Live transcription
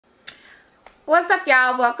What's up,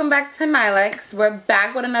 y'all? Welcome back to Nylex. We're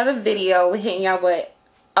back with another video. We're hitting y'all with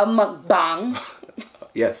a mukbang.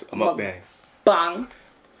 Yes, a mukbang. Mukbang.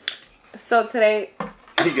 So today...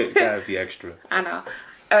 You gotta be extra. I know.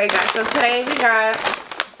 Alright, guys. So today we got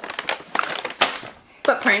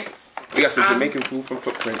Footprints. We got some Jamaican food from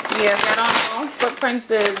Footprints. Yes, I don't know. Footprints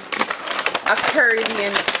is a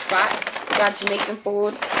Caribbean spot. We got Jamaican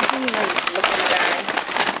food. You can even look at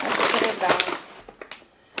that. Let's put it down.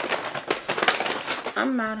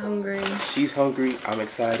 I'm not hungry. She's hungry. I'm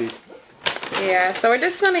excited. Yeah, so we're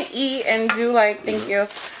just gonna eat and do like, thank you,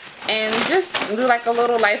 and just do like a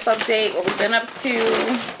little life update, what we've been up to,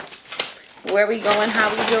 where we going, how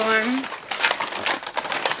we doing.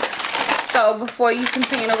 So before you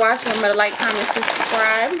continue to watch, remember to like, comment,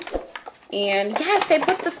 subscribe, and yes, they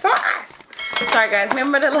put the sauce. Sorry guys,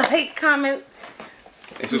 remember to like, comment,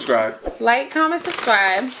 and subscribe. Like, comment,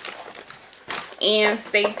 subscribe, and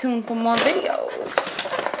stay tuned for more videos.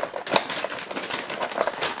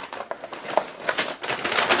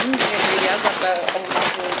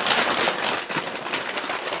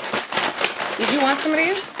 Did you want some of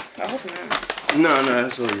these? I hope not. No,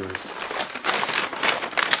 that's all yours.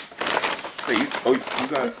 Hey, you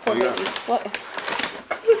got What?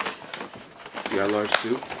 You got large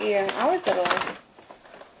too? Yeah, I always got large.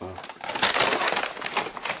 Oh.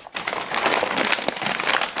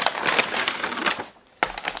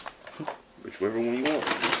 Whichever one you want.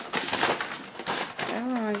 I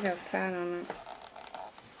don't know, I got fat on it.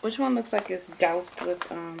 Which one looks like it's doused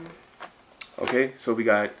with Okay, so we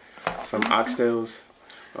got some oxtails,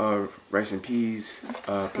 rice and peas,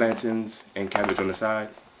 plantains, and cabbage on the side.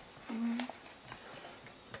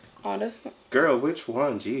 Oh, this one? Girl, which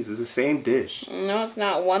one? Jeez, it's the same dish. No, it's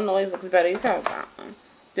not. One always looks better. You got that one.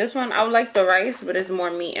 This one, I would like the rice, but it's more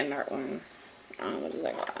meat in that one. I don't really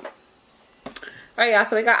like that. Alright, y'all,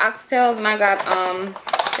 so we got oxtails, and I got,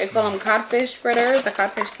 they call them codfish fritters, or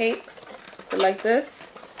codfish cakes. They're like this.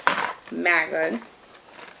 Mad good.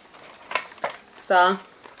 So,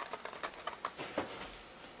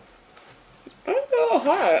 it's a little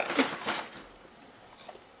hot.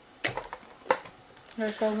 They're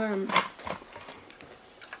so good.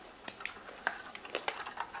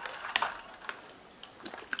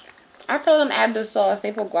 I told them to add the sauce.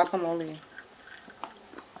 They put guacamole.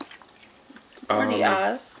 What are the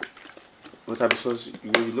odds? What type of sauce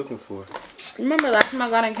were you looking for? Remember last time I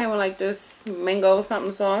got it came with like this mango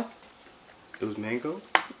something sauce? It was mango?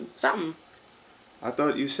 Something. I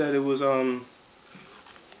thought you said it was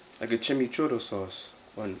like a chimichurro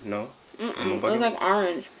sauce. Or no? It was like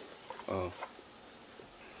orange. Oh.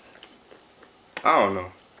 I don't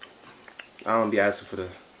know. I don't be asking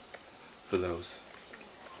for those.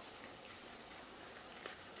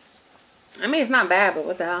 I mean, it's not bad, but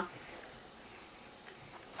what the hell?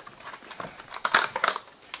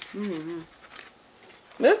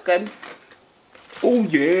 It's good. Oh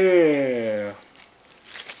yeah.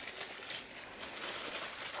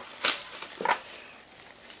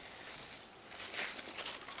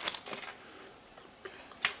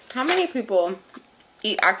 How many people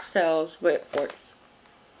eat oxtails with forks?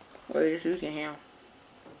 Or you just use your hand?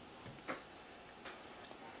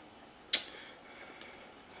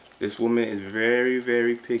 This woman is very,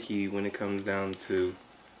 very picky when it comes down to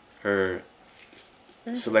her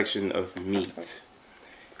selection of meat.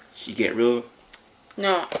 She get real...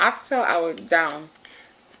 No, oxtail I would down.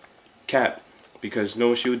 Cap. Because you know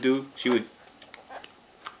what she would do? She would...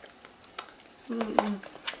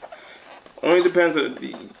 Only depends on...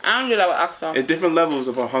 I don't do that with oxtail. It's different levels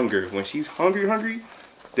of her hunger. When she's hungry,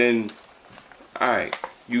 then... Alright.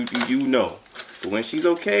 You know. But when she's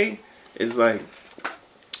okay, it's like...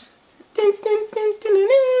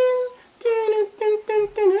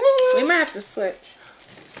 We might have to switch.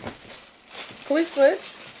 Can we switch?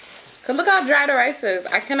 Cause look how dry the rice is.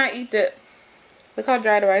 I cannot eat it. Look how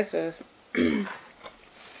dry the rice is.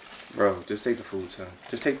 Bro, just take the food, son.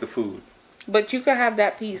 Just take the food. But you could have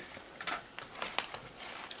that piece.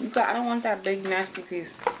 I don't want that big nasty piece.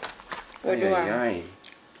 Or do I?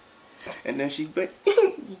 And then she's like,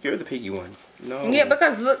 you're the picky one. No. Yeah,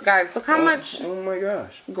 because look, guys, look how much oh my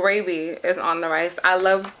gosh. gravy is on the rice. I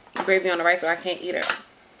love gravy on the rice, so I can't eat it.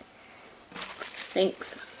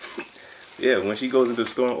 Thanks. Yeah, when she goes into the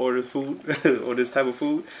store and orders food, or this type of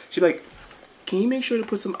food, she's like, can you make sure to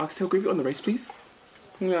put some oxtail gravy on the rice, please?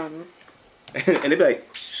 Yeah. And they be like,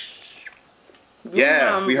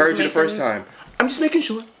 yeah, we heard you the first time. I'm just making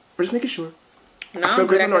sure. We're just making sure. No, I'm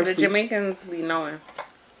good at the Jamaicans be knowing.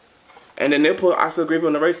 And then they'll put oxtail gravy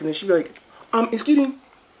on the rice, and then she'll be like, excuse me,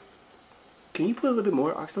 can you put a little bit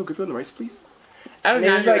more oxtail gravy on the rice, please? I would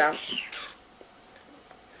not do that.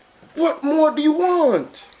 What more do you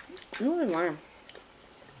want? You really want.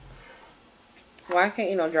 Why can't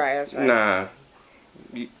you no dry ass? Right? Nah.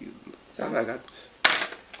 So, I got this.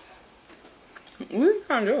 what are you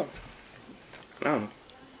trying to do? I don't know.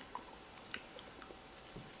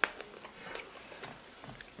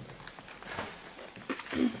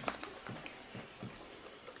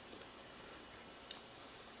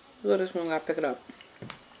 Look at this one. Gotta pick it up.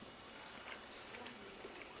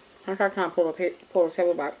 I'm trying to pull the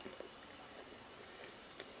table back.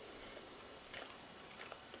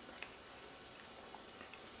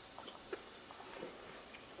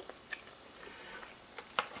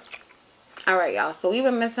 Alright, y'all. So we've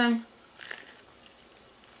been missing.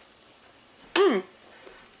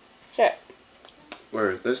 Shit.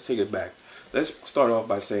 Word. Let's take it back. Let's start off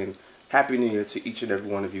by saying Happy New Year to each and every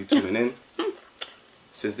one of you tuning in.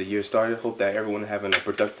 Since the year started, hope that everyone having a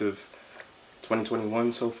productive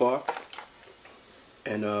 2021 so far.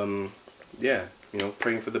 And yeah, you know,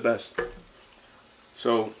 praying for the best.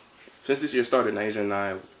 So since this year started, Naija and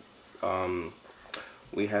I,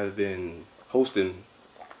 we have been hosting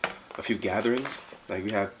a few gatherings. Like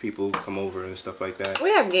we have people come over and stuff like that.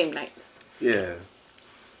 We have game nights. Yeah.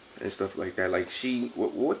 And stuff like that. Like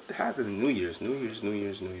what happened New Year's? New Year's,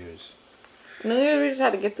 we just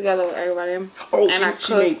had to get together with everybody. Oh, and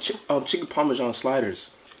she made chicken parmesan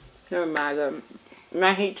sliders. Never mind them.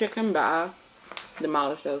 I hate chicken, but I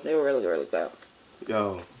demolished those. They were really, really good.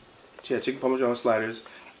 Yo, she had chicken parmesan sliders.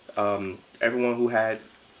 Everyone who had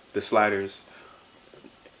the sliders,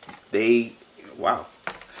 they were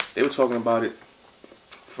talking about it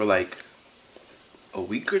for like a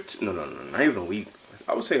week or two. No, not even a week.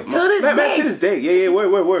 I would say a month. To this day. Yeah,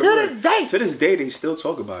 word. To this day, they still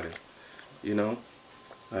talk about it. You know?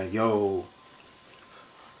 Like, yo,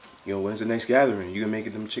 when's the next gathering? You gonna make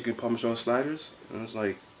it them chicken parmesan sliders? And it's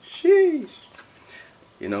like, sheesh.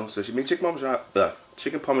 You know, so she made chicken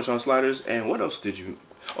parmesan sliders, and what else did you?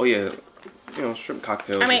 Oh yeah, you know, shrimp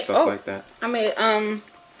cocktails and stuff like that. I made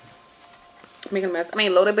making a mess. I made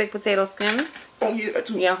loaded baked potato skins. Oh yeah, that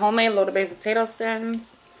too. Yeah, homemade loaded baked potato skins.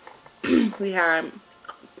 We had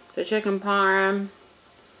the chicken parm.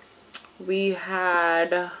 We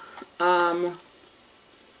had a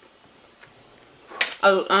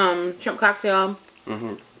shrimp cocktail.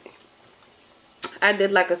 I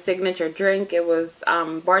did like a signature drink. It was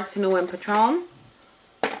Bartenu and Patron.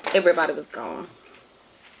 Everybody was gone.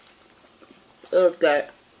 It was good.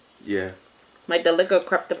 Yeah. Like the liquor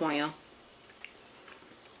crept up on you.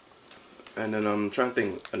 And then I'm trying to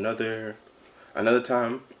think another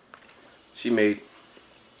time she made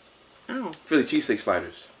Philly cheesesteak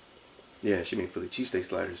sliders. Yeah, she made Philly cheesesteak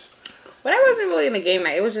sliders. But that wasn't really in the game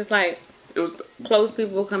night. It was just like it was close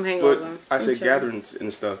people come hang over. I say gatherings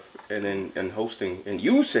and stuff, and hosting, and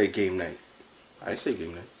you say game night. I say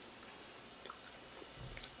game night.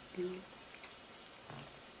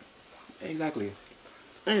 Exactly.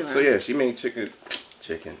 Anyway. So yeah, she made chicken.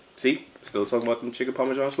 See, still talking about them chicken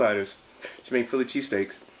parmesan sliders. She made Philly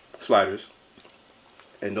cheesesteaks sliders,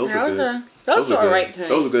 and those are good. Those were alright.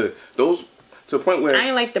 Those are good. Those to the point where I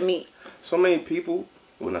ain't like the meat. So many people.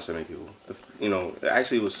 Well, not so many people. You know,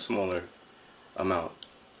 actually, it was a smaller amount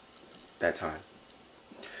that time.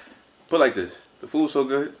 Put like this: the food was so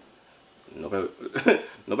good, nobody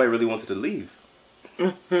really wanted to leave.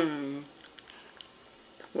 Well,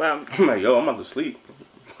 I'm like, yo, I'm about to sleep. I'm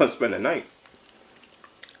about to spend the night.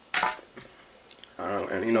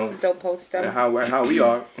 And you know, and how we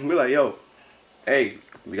are, we're like, yo, hey,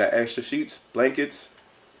 we got extra sheets, blankets,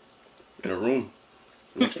 in a room,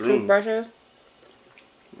 next room. Toothbrushes.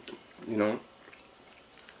 You know,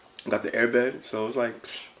 got the airbed, so it's like,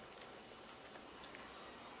 psh.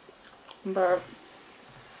 But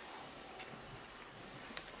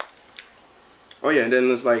Oh yeah, and then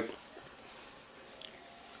it's like,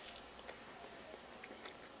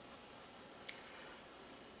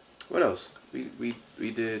 what else? We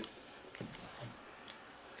did.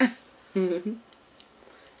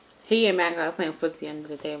 He and Matt got playing footsie under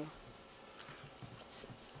the table.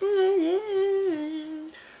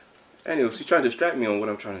 Anyway, she's trying to distract me on what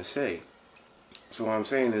I'm trying to say. So what I'm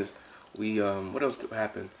saying is, we what else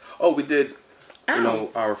happened? Oh, we did, you know,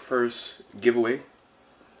 our first giveaway.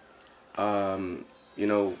 You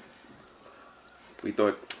know, we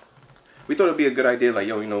thought it'd be a good idea, like,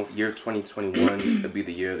 yo, you know, year 2021 would be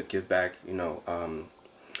the year to give back, you know,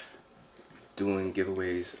 doing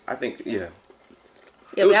giveaways. I think, yeah.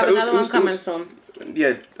 Yeah, we have another one coming soon.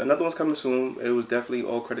 Yeah, another one's coming soon. It was definitely,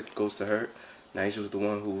 all credit goes to her. Naija was the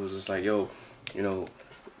one who was just like, yo, you know,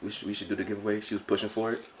 we should do the giveaway. She was pushing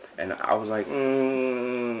for it. And I was like,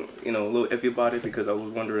 you know, a little iffy about it because I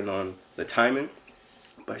was wondering on the timing.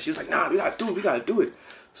 But she was like, nah, we gotta do it.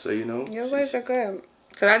 So, you know. Your ways are good.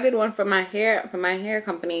 So I did one for my hair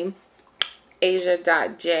company,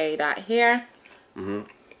 asia.j.hair on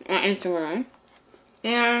Instagram.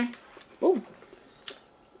 And, ooh.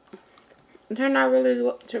 It turned out really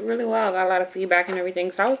well. I got a lot of feedback and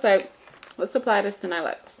everything. So I was like, let's apply this to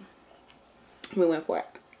Nylex. We went for it.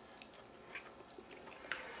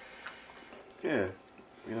 Yeah.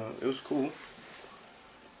 You know, it was cool.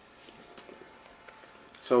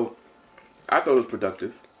 So, I thought it was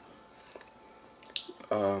productive.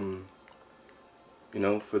 You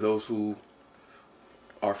know, for those who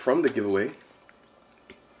are from the giveaway,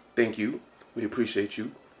 thank you. We appreciate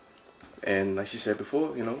you. And like she said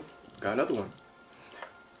before, you know, got another one.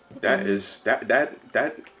 That is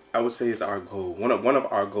that I would say is our goal. One of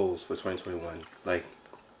our goals for 2021. Like,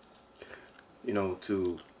 you know,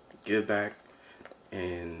 to give back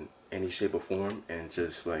in any shape or form and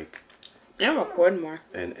just like record more.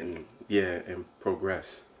 And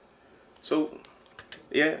progress. So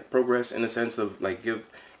yeah, progress in the sense of like give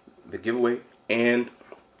the giveaway and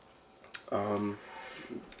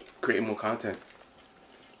creating more content.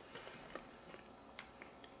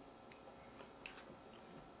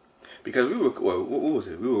 Because we were, what was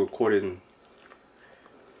it? We were recording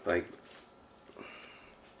like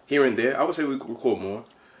here and there. I would say we could record more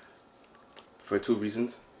for 2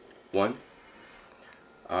 reasons. One,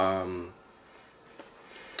 better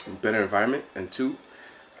environment, and 2,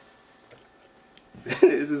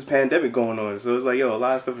 this is pandemic going on, so it's like, yo, a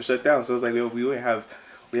lot of stuff is shut down. So it's like, yo, we have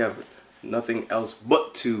nothing else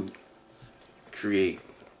but to create,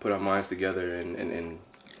 put our minds together, and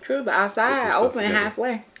true, but outside open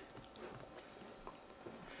halfway.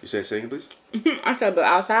 You said say again, please? I said, but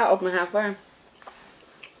outside open halfway.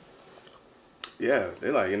 Yeah,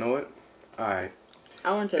 they're like, you know what? Alright.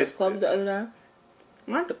 I went to the club the other day.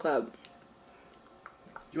 Not the club.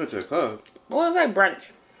 You went to the club? Well, it was like brunch.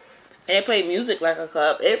 They played music like a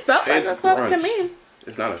club. It felt like a club to me.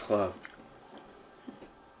 It's not a club.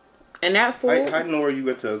 And that food. I know where you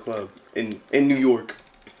went to a club in New York.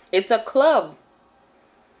 It's a club.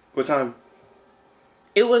 What time?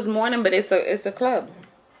 It was morning, but it's a club.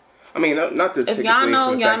 I mean, not to take away from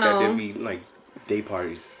the fact that there'd be like day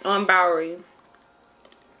parties on Bowery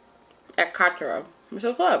at Cotro. It's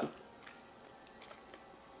a club.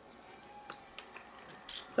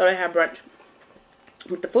 So they had brunch.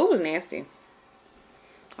 But the food was nasty.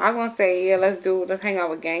 I was gonna say, yeah, let's hang out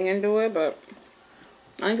with gang and do it, but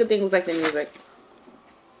the only good thing was like the music.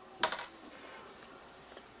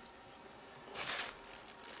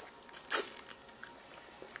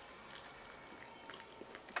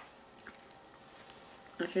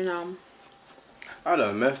 But you know, I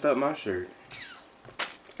done messed up my shirt.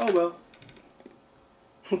 Oh well.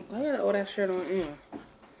 I got all that shirt on in.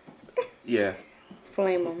 Yeah.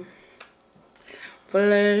 Flame them.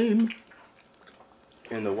 Flame.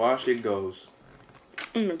 In the wash it goes.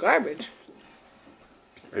 In the garbage.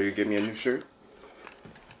 Are you getting me a new shirt?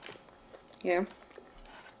 Yeah.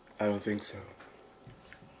 I don't think so.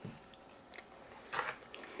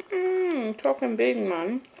 Talking big,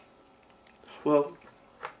 man. Well,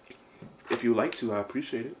 if you like to, I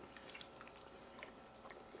appreciate it.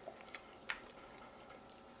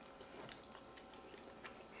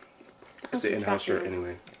 It's an in-house shirt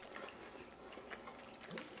anyway.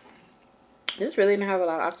 This really didn't have a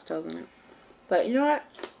lot of oxtails in it. But you know what?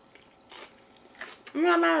 I'm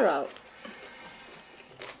not mad about it.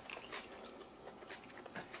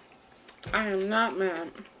 I am not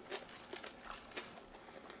mad.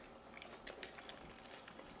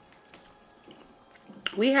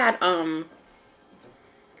 We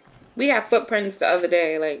had footprints the other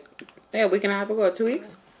day, like a week and a half ago, or 2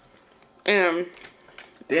 weeks. Damn,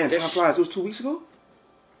 time flies. It was 2 weeks ago?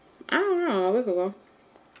 I don't know, a week ago.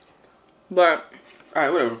 But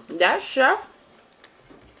alright, whatever. That chef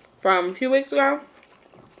from a few weeks ago,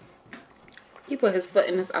 he put his foot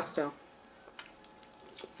in this oxtail.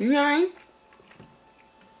 You know what I mean?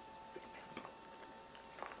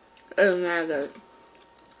 It was not good.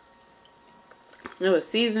 It was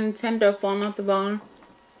seasoned, tender, falling off the bone.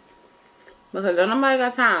 Because nobody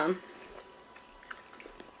got time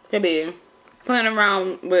to be playing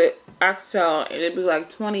around with oxtail, and it'd be like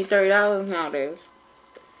 $20, $30 nowadays.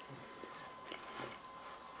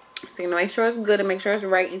 So you know, make sure it's good and make sure it's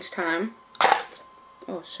right each time.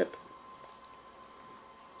 Oh shit.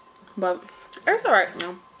 But it's alright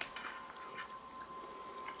now.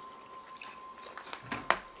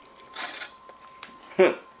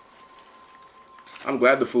 I'm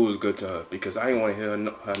glad the food was good to her because I didn't want to hear her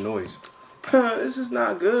noise. This is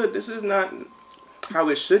not good. This is not how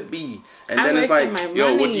it should be. And then it's like,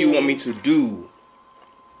 yo, what do you want me to do?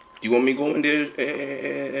 Do you want me to go in there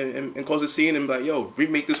and cause a scene and be like, yo,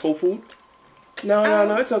 remake this whole food?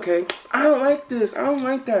 No, it's okay. I don't like this. I don't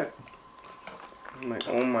like that. I'm like,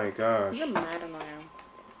 oh my gosh. You're mad annoying.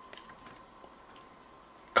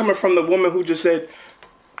 Coming from the woman who just said,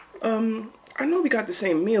 I know we got the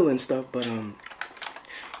same meal and stuff, but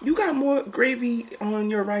you got more gravy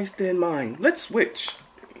on your rice than mine. Let's switch.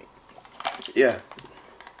 Yeah.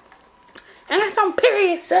 And that's on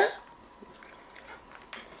period, sir.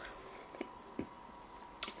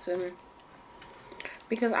 So,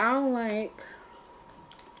 because I don't like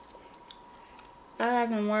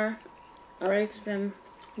having more rice than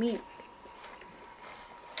meat.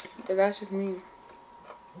 But that's just me.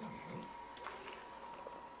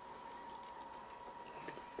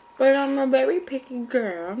 But I'm a very picky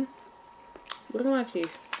girl. Look at my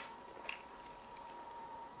teeth.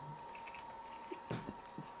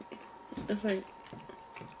 It's like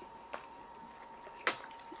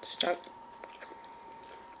stuck.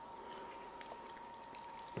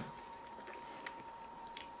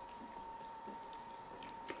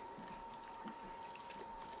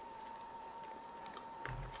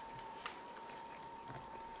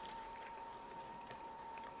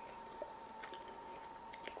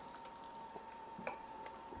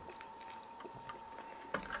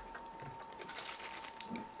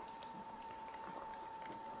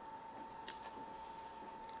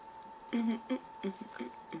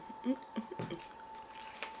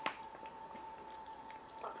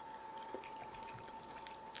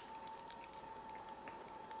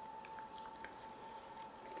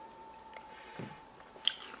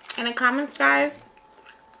 In the comments, guys,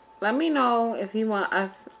 let me know if you want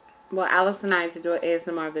us, well, Alice and I, to do an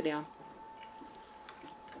ASMR video.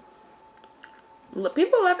 Look,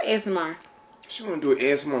 people love ASMR. She want to do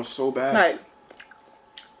ASMR so bad. Like,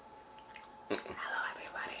 hello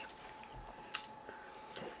everybody.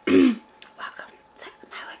 Welcome to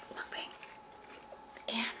my Legs Mukbang.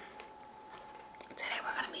 And today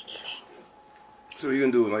we're gonna be eating. So you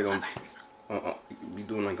gonna do like be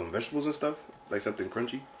doing like on vegetables and stuff, like something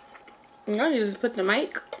crunchy? No, you just put the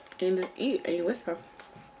mic and just eat and you whisper.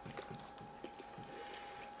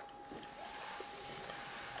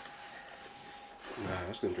 Nah,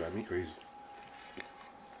 that's gonna drive me crazy.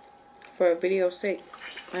 For a video's sake.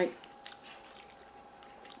 Like,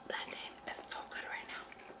 blending is so good right now.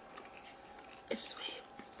 It's sweet.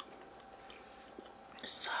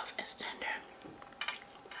 It's soft. It's tender.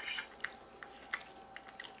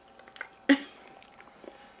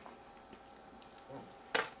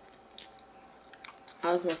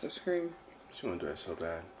 I was about to scream. She wanna do that so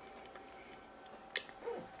bad.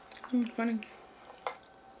 Funny.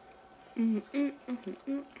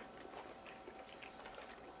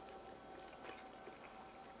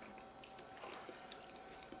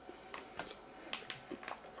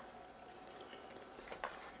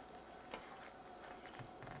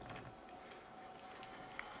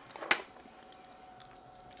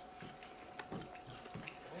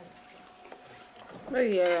 But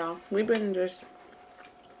yeah, we've been just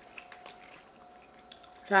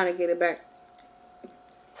trying to get it back,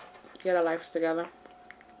 get our lives together.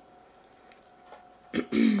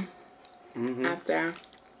 After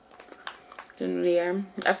the new year.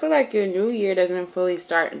 I feel like your new year doesn't fully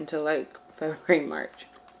start until like February, March.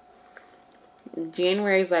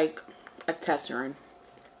 January is like a test run.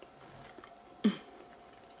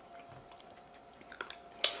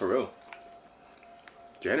 For real.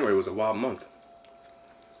 January was a wild month.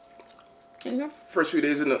 You know? First few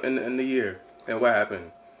days in the year. And what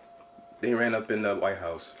happened? They ran up in the White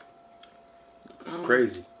House. It's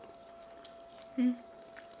crazy.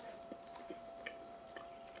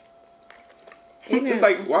 It's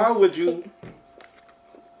like, why would you...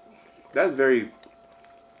 That's very,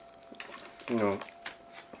 you know,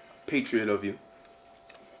 patriot of you.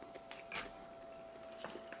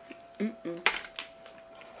 They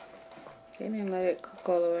didn't let it cook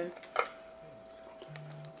all the way.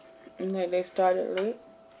 And like they started late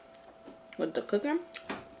with the cooking.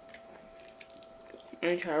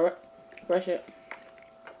 And try to rush it.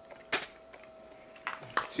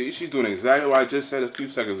 See, she's doing exactly what I just said a few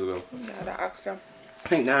seconds ago. Yeah, the oxtail.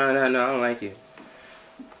 Hey, no, I don't like it.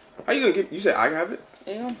 How you gonna get? You said I have it?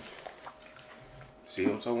 Yeah. See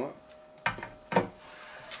what I'm talking about?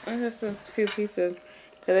 And just a few pieces.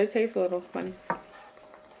 Because they taste a little funny.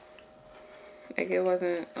 Like it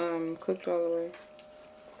wasn't cooked all the way.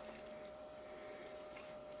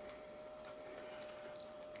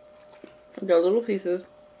 The little pieces.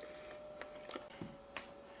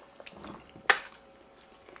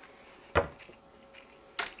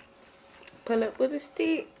 Pull up with a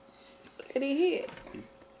stick. Let it hit.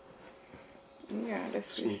 Yeah,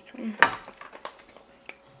 this piece too.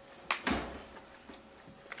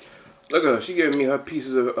 Look at her. She giving me her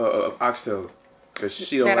pieces of oxtail because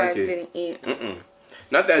she don't like it. That I didn't eat.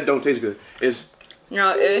 Not that it don't taste good. It's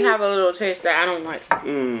no, it have a little taste that I don't like.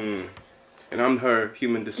 And I'm her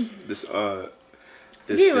human disposal.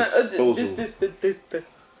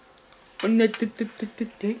 I'm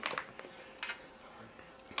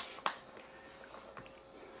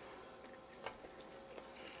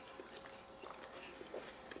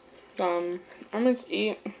going to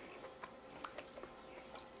eat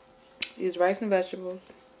these rice and vegetables.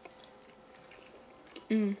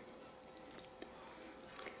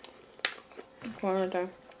 One at a time.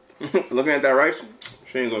 Looking at that rice,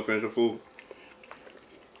 she ain't gonna finish her food.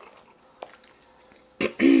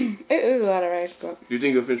 It is a lot of rice, but You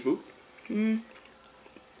think you'll finish food? I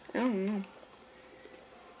don't know.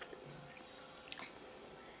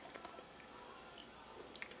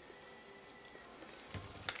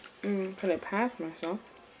 Could I pass myself?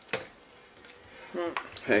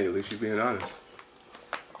 Hey, at least she's being honest.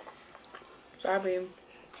 Sorry.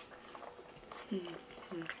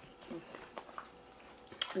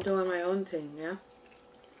 I'm doing my own thing, yeah?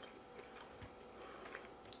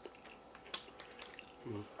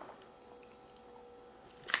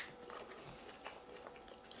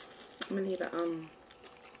 I'm gonna need a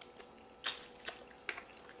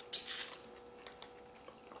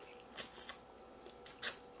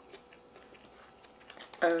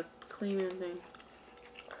cleaner thing.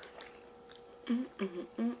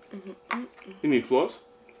 You need floss?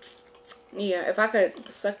 Yeah, if I could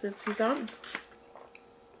suck this piece out.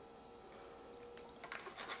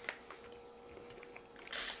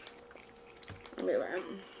 I'll be right.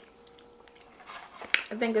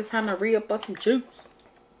 I think it's time to re-up us some juice.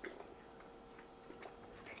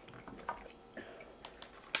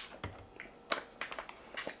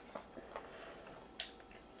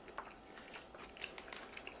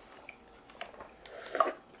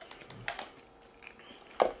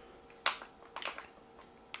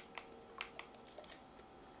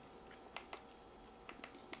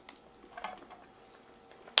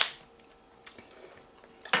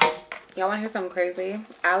 Y'all want to hear something crazy?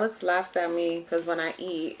 Alex laughs at me because when I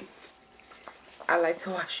eat, I like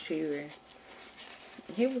to watch TV.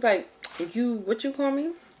 He was like, what you call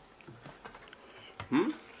me?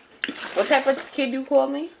 What type of kid you call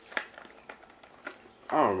me?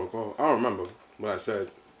 I don't recall. I don't remember what I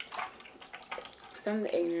said. Something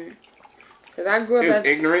ignorant. Because I grew up as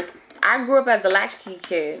ignorant? I grew up as a latchkey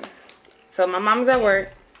kid. So my mom's at work.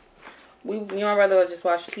 Me and my brother would just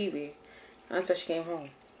watch TV until she came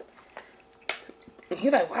home. And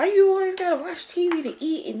he's like, why you always gotta watch TV to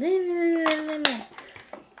eat? And then,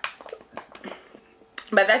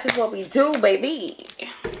 but that's just what we do, baby.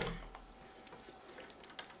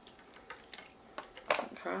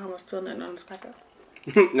 Try how much still nothing on this cracker.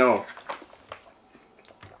 No.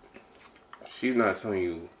 She's not telling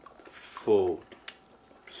you full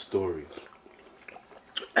stories.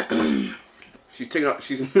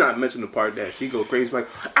 She's not mentioning the part that she go crazy like,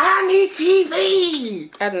 I need TV.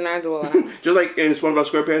 I do not do all that. Just like in SpongeBob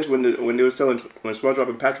SquarePants when they were selling, when SpongeBob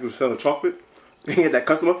and Patrick was selling chocolate, and he had that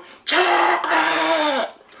customer, chocolate,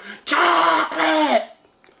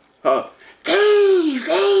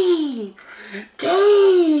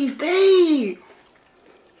 TV.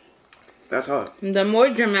 That's her. The more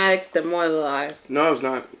dramatic, the more lies. No, it's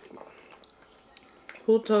not.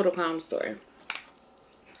 Who told a calm story?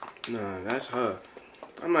 Nah, that's her.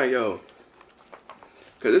 I'm like, yo.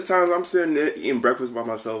 Because there's times I'm sitting there eating breakfast by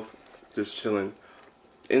myself, just chilling,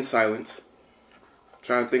 in silence,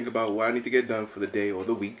 trying to think about what I need to get done for the day or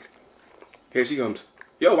the week. Here she comes.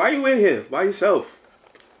 Yo, why you in here? By yourself?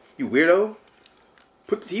 You weirdo?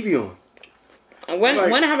 Put the TV on. And when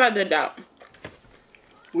have I did that?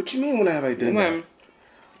 What you mean when have I done When? that?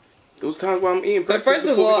 Those times when I'm eating But breakfast first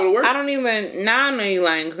of before we go to all, work. I don't even, now I know you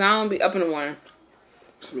lying, because I don't be up in the morning.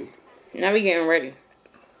 What's me? Now we getting ready.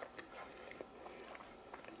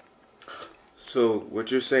 So,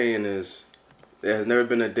 what you're saying is, there has never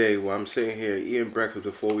been a day where I'm sitting here eating breakfast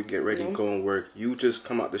before we get ready to go and work. You just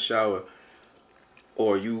come out the shower,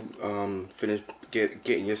 or you finish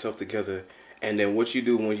getting yourself together, and then what you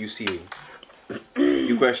do when you see me?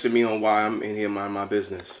 You question me on why I'm in here minding my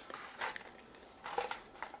business.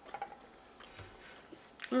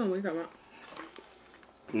 I don't know what you're talking about.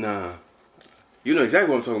 Nah. You know exactly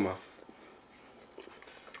what I'm talking about.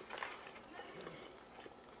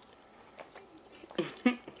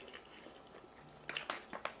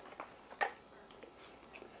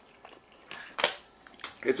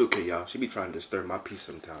 It's okay, y'all. She be trying to disturb my peace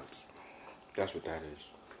sometimes. That's what that is.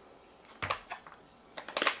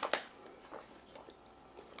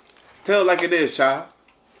 Tell it like it is, child.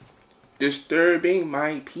 Disturbing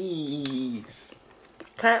my peace.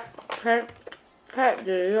 Cat,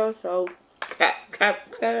 you're so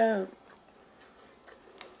cat.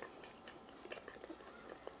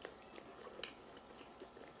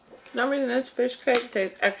 No reason this fish cake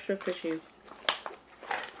tastes extra fishy.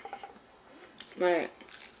 Right.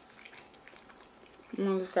 I'm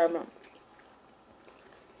gonna describe it.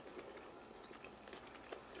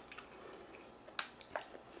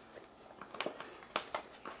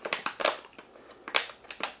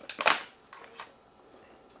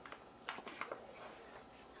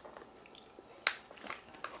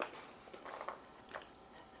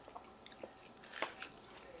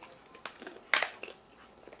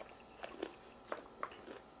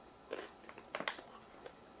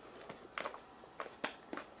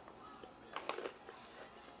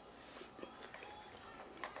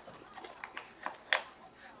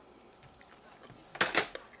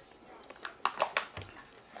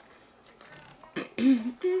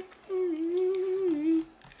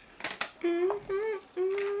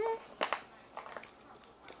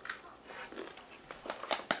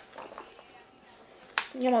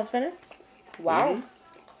 You want to finish? Wow.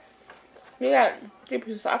 You got 3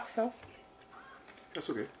 pieces of oxtail. That's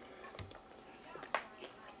okay.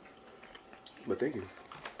 But thank you.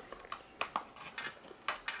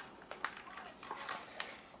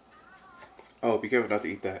 Oh, be careful not to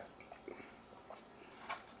eat that.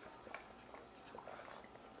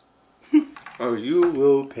 Or you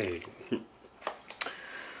will pay.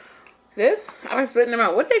 This? I was spitting them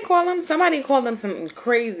out. What they call them? Somebody called them something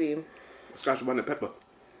crazy. Scotch bonnet pepper.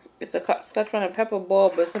 It's a Scotch bonnet pepper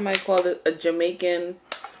ball, but somebody called it a Jamaican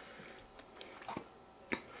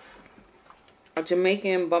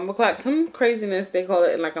bumble clock. Some craziness they call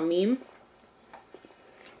it in like a meme.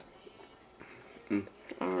 I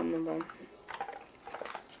don't remember.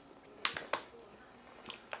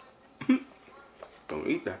 Don't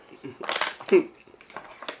eat that.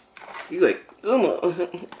 You like, come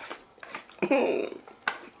on.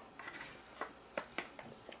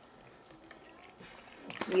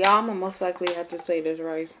 Yeah, I'm gonna most likely have to say this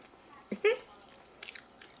rice.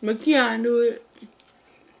 But can't do it.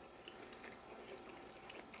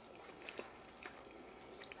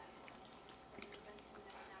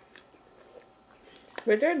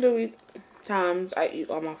 But there do eat times I eat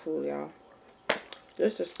all my food, y'all.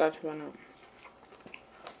 Just the Scotch bonnet.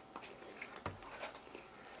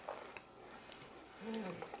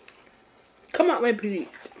 Come on, my please.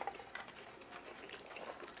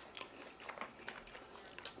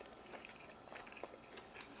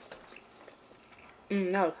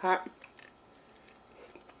 That was hot.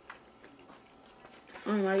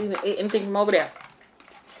 I'm not even eat anything from over there.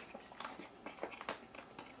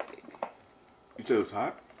 You said it was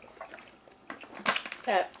hot?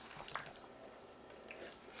 That.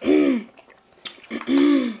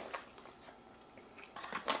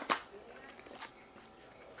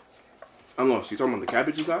 I'm lost. You talking about the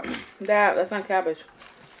cabbage is hot? That's not cabbage.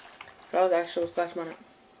 That was actual Scotch bonnet.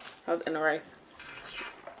 That was in the rice.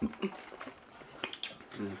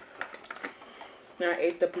 And I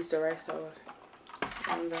ate the piece of rice that was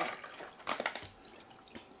on that.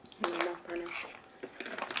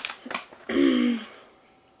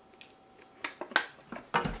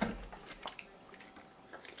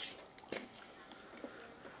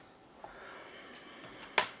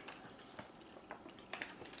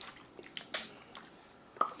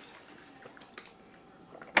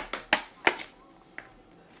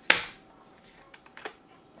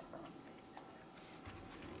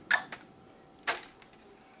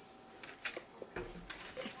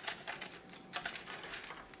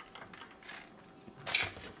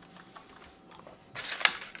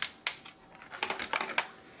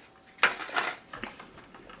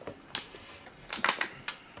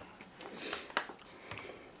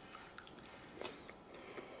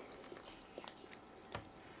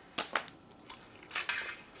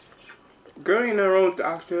 Girl, ain't nothing wrong with the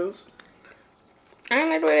oxtails. I don't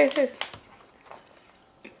like the way it tastes.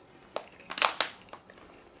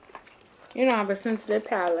 You know I have a sensitive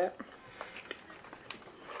palate.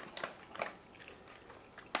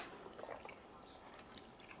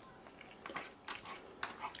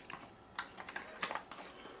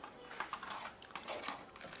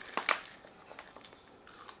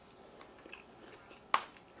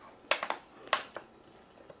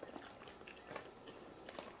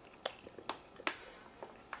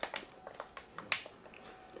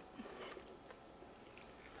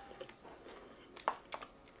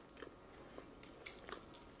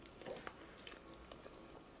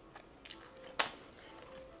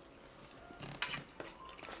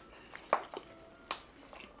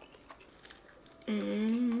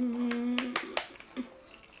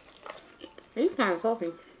 He's kind of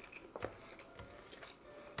salty.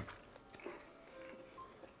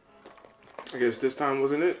 I guess this time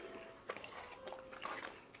wasn't it.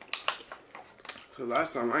 So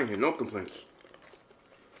last time I ain't hear no complaints.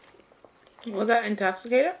 Was that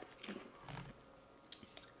intoxicated?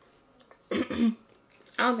 I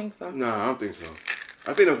don't think so. No, I don't think so.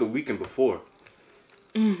 I think that was the weekend before.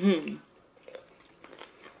 Mm-hmm.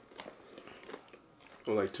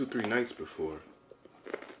 Or like 2-3 nights before.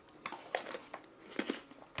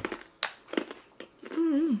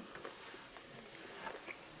 Mm-hmm.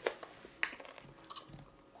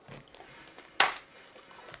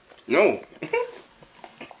 No.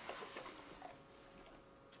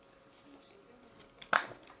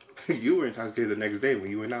 You were intoxicated the next day when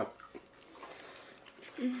you went out.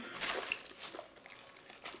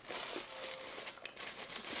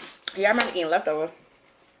 Yeah, I remember eating leftovers.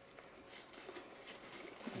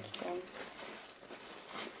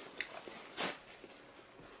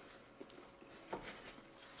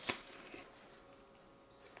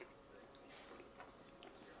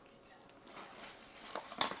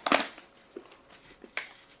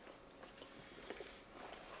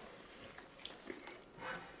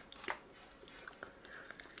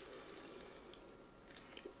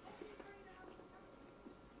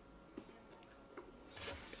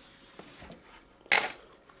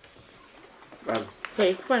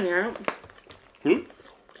 Tastes funny, right?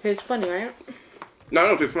 Tastes funny, right? No, I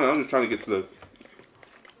don't taste funny. I'm just trying to get the...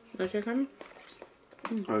 What's your coming?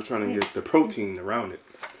 I was trying to get the protein around it.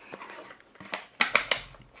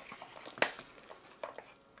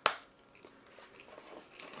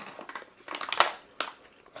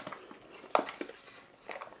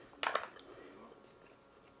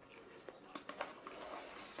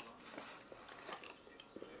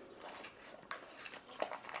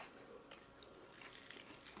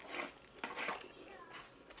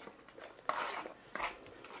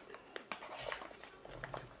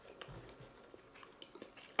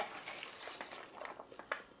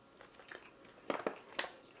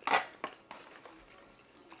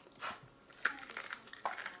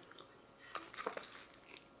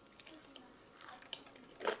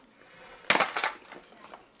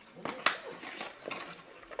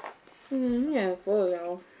 Yeah, full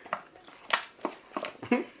y'all.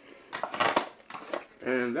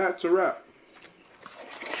 And that's a wrap.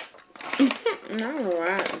 Not a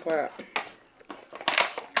lot, but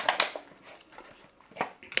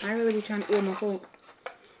I really be trying to eat my food,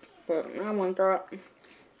 but I want to throw up.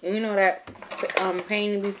 And you know that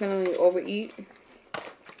pain you be feeling when you overeat.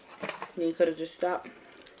 You could have just stopped.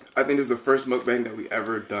 I think this is the first mukbang that we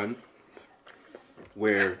ever done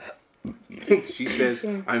where she says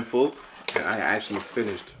I'm full and I actually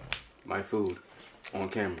finished my food on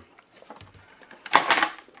camera.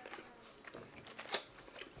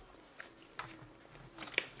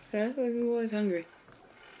 That's why you always hungry.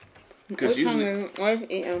 Because usually, always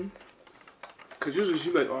eating. Cause usually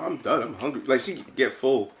she be like, oh, I'm done, I'm hungry. Like she get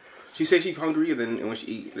full. She says she's hungry, and then when she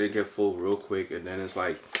eat, they get full real quick, and then it's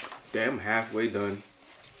like, damn, halfway done,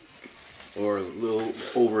 or a little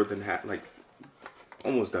over than half, like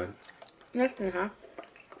almost done. Less than half.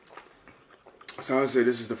 So I would say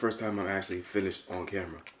this is the first time I'm actually finished on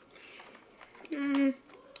camera.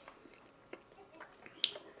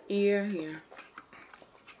 Yeah.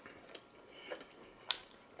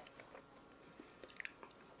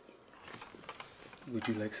 Would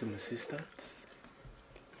you like some assistance?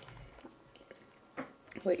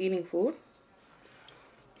 We're eating food?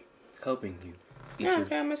 Helping you. Yeah,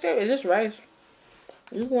 okay, I'm gonna say, is this rice?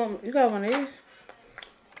 You got one of these?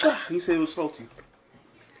 You said it was salty.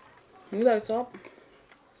 You like salt?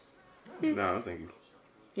 No, thank you.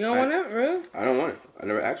 You don't want it, really? I don't want it. I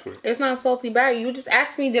never asked for it. It's not salty bag. You just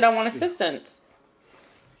asked me, did I want assistance?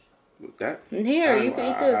 With that? Here, you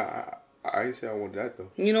can eat this. I didn't say I wanted that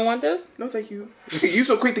though. You don't want this? No, thank you. You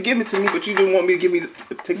so quick to give it to me, but you didn't want me to give me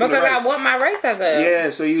take some of the rice. Because I want my rice as a... Yeah,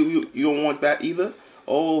 so you don't want that either?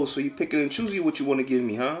 Oh, so you picking and choosing what you want to give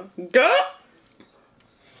me, huh? Duh!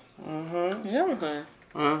 Uh-huh.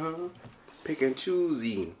 Yeah. Pick and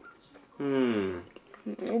choosy. You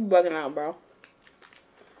bugging out, bro.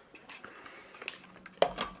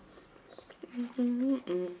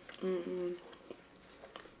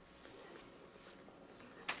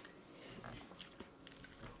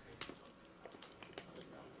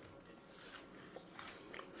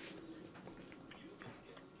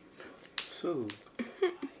 So.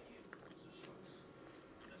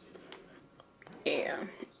 Yeah.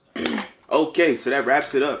 Okay, so that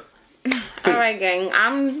wraps it up. Alright, gang.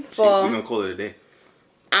 I'm We're full. gonna call it a day.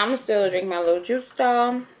 I'm still drinking my little juice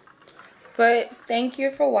though. But thank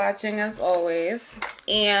you for watching as always.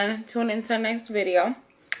 And tune into the next video.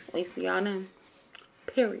 We see y'all then.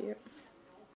 Period.